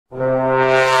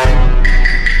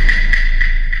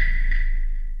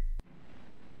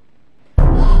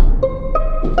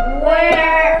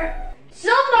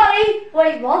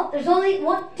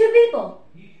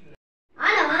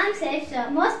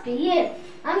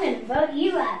I'm gonna vote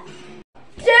you out.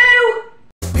 2!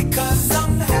 Because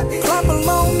I'm happy. Clap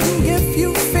along if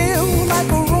you feel like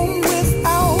a room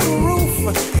without a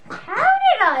roof. How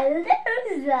did I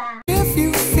lose that? If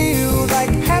you feel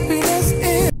like happiness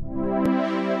is.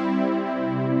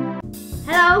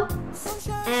 Hello,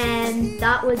 and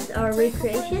that was our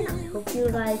recreation. I hope you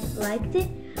guys liked it.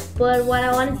 But what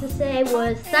I wanted to say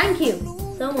was thank you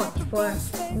so much for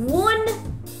 1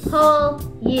 whole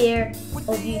year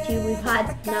of YouTube. We've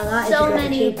had so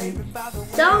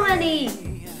many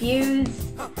views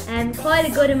and quite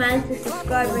a good amount of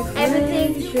subscribers.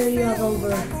 Everything. I'm sure you have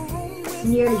over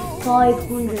nearly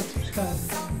 500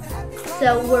 subscribers.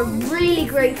 So we're really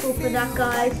grateful for that,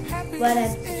 guys.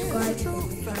 But subscribe because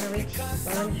we're trying to reach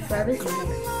 500 subscribers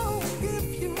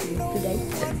today.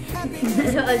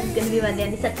 It's going to be by the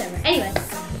end of September. Anyway,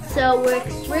 so we're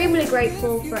extremely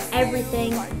grateful for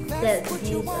everything, the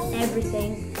views and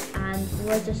everything, and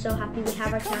we're just so happy we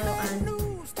have our channel. And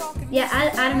yeah,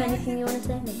 Adam, anything you want to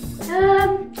say?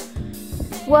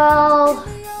 Well,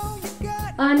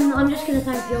 I'm just gonna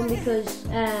thank John because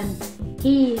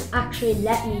he actually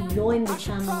let me join the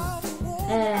channel.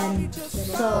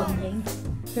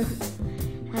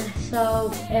 So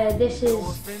this is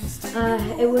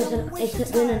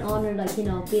it's been an honor, like, you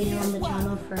know, being on the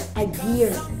channel for a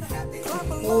year, a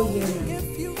whole year now.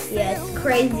 Yeah, it's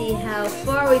crazy how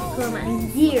far we've come in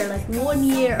a year, like 1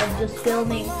 year of just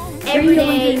filming every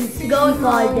day, going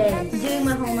home, doing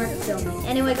my homework, filming.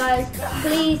 Anyway, guys,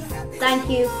 please, thank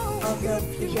you. Also,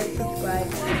 be sure to subscribe.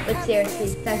 But seriously,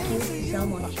 thank you so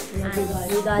much. And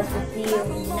you guys will see you in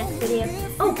the next video.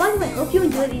 Oh, by the way, hope you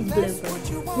enjoy these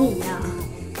bloopers. Yeah.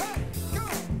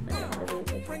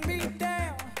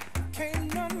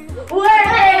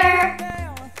 Where?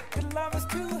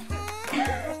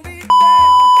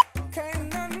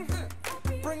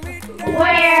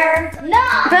 Where? No!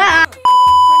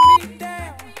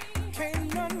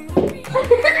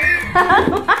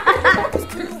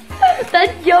 That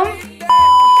jump!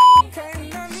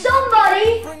 Somebody!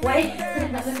 Wait.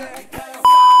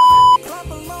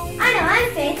 I know I'm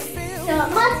fit, so it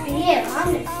must be you.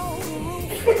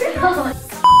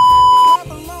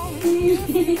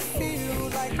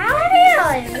 How did I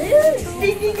lose?